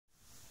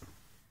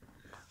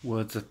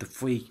Words of the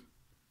free.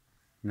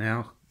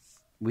 Now,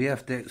 we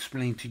have to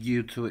explain to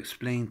you to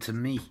explain to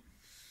me.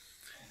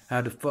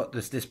 How the fuck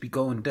does this be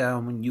going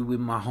down when you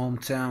in my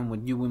hometown,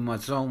 when you in my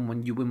zone,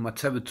 when you in my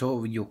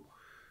territorial?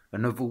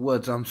 In other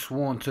words, I'm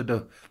sworn to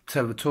the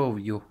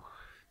territorial.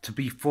 To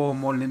be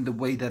formal in the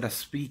way that I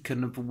speak.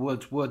 In other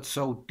words, words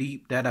so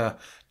deep that I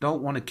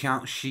don't want to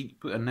count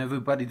sheep and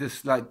everybody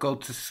just like go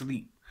to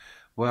sleep.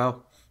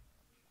 Well,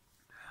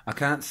 I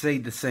can't say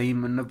the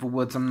same. In other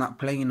words, I'm not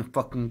playing a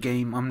fucking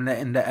game. I'm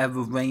letting the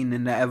ever rain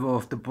in the ever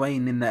of the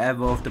brain, in the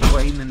ever of the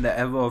brain, in the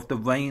ever of the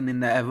rain,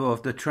 in the ever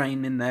of the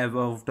train, in the ever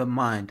of the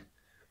mind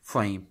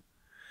frame.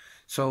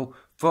 So,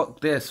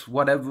 fuck this,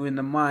 whatever in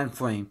the mind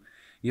frame.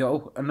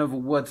 Yo, in other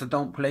words, I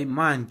don't play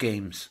mind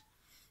games.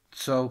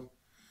 So,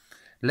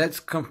 let's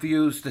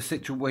confuse the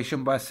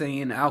situation by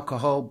saying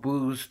alcohol,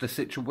 booze, the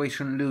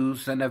situation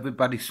lose, and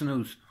everybody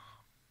snooze.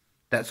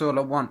 That's all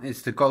I want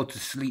is to go to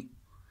sleep.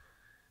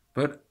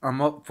 But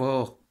I'm up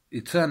for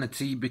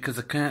eternity because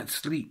I can't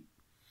sleep.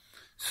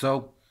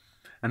 So,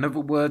 in other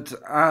words,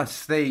 I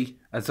stay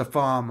as a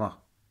farmer,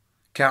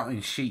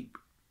 counting sheep.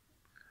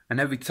 And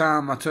every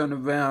time I turn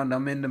around,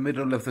 I'm in the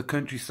middle of the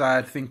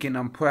countryside thinking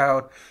I'm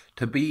proud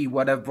to be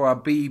whatever I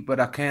be, but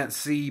I can't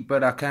see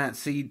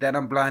that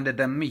I'm blinder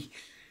than me.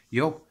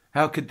 Yo,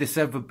 how could this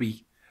ever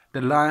be? The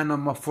lion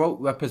on my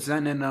throat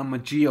representing I'm a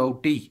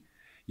G-O-D.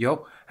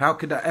 Yo, how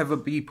could that ever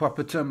be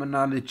proper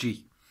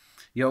terminology?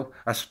 Yo,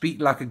 I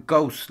speak like a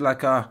ghost,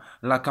 like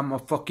I'm a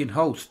fucking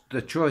host.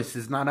 The choice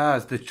is not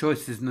ours, the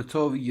choice is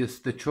notorious,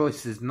 the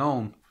choice is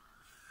known.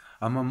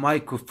 I'm a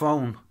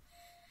microphone.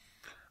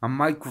 I'm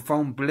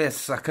microphone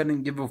bliss. I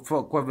couldn't give a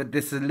fuck whether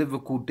this is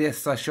lyrical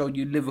diss. I show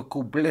you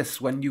lyrical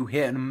bliss when you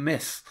hit and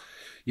miss.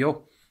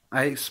 Yo,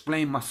 I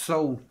explain my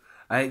soul.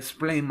 I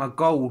explain my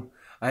goal.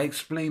 I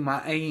explain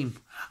my aim.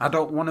 I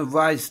don't want to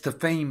rise to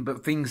fame,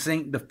 but things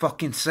ain't the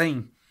fucking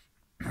same.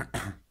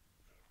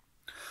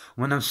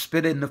 When I'm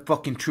spitting the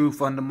fucking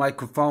truth on the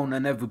microphone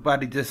and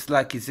everybody just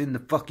like is in the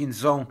fucking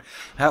zone.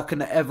 How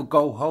can I ever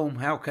go home?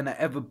 How can I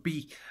ever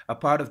be a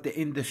part of the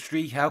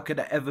industry? How can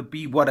I ever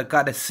be what I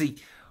gotta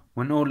see?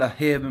 When all I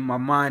hear in my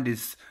mind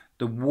is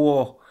the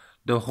war,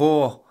 the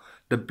whore,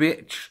 the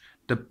bitch,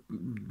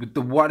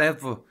 the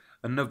whatever.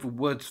 In other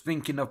words,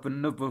 thinking of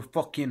another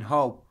fucking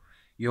hoe.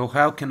 Yo,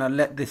 how can I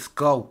let this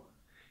go?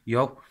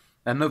 Yo,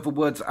 in other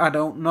words, I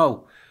don't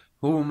know.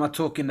 Who am I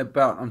talking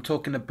about? I'm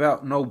talking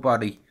about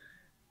nobody.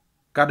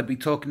 Gotta be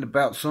talking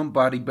about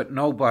somebody, but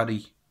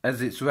nobody,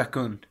 as it's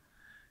reckoned.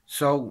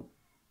 So,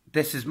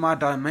 this is my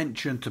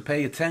dimension to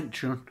pay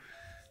attention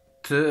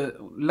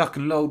to lock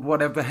and load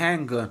whatever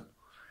handgun.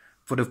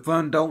 For the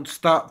fun don't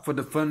stop, for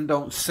the fun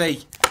don't say,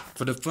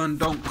 for the fun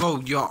don't go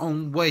your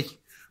own way.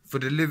 For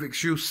the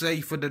lyrics you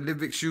say, for the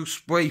lyrics you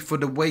spray, for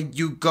the way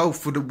you go,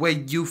 for the way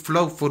you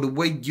flow, for the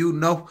way you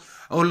know.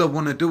 All I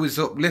want to do is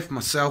uplift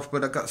myself,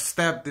 but I got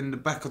stabbed in the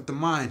back of the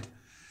mind.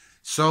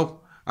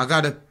 So, I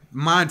got a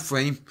mind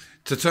frame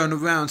to turn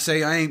around and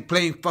say I ain't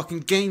playing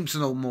fucking games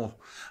no more.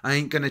 I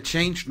ain't going to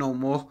change no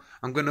more.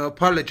 I'm going to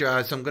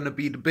apologize. I'm going to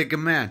be the bigger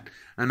man.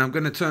 And I'm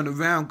going to turn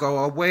around, go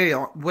away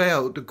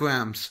out the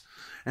grams.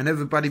 And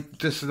everybody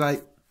just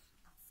like,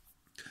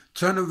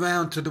 turn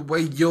around to the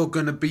way you're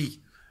going to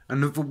be.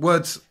 In other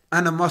words,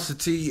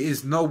 animosity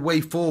is no way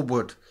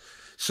forward.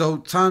 So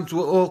times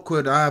were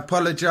awkward. I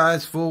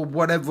apologize for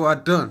whatever I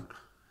done.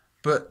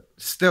 But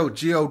still,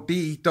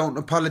 G.O.D. don't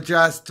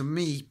apologize to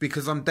me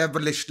because I'm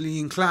devilishly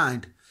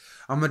inclined.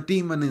 I'm a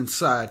demon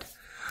inside.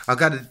 I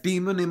got a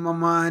demon in my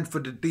mind for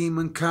the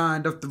demon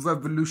kind of the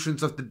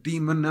revolutions of the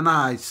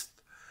demonized.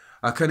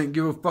 I couldn't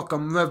give a fuck,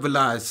 I'm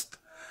revelized.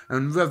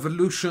 And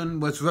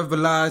revolution was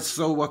revelized,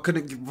 so I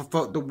couldn't give a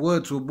fuck. The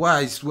words were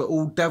wise, we're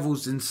all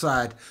devils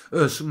inside,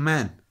 us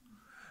men.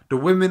 The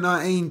women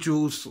are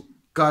angels,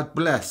 God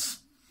bless.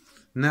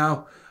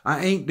 Now,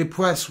 I ain't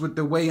depressed with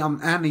the way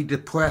I'm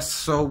anti-depressed,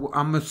 so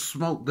I'ma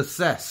smoke the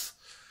cess.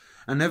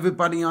 And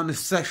everybody on the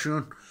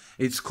session,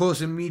 it's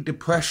causing me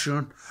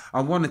depression.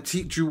 I want to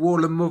teach you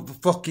all a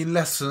motherfucking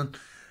lesson.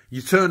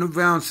 You turn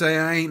around, say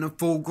I ain't a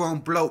full-grown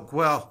bloke.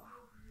 Well,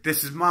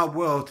 this is my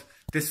world.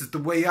 This is the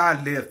way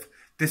I live.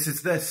 This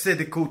is the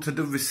acidical to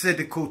the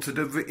recidical to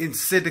the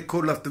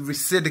incidical of the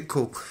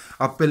recidical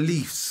of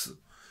beliefs.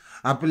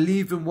 I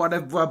believe in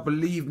whatever I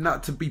believe,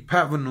 not to be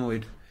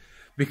paranoid.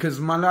 Because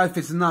my life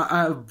is not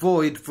a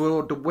void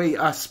for the way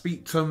I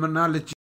speak terminology.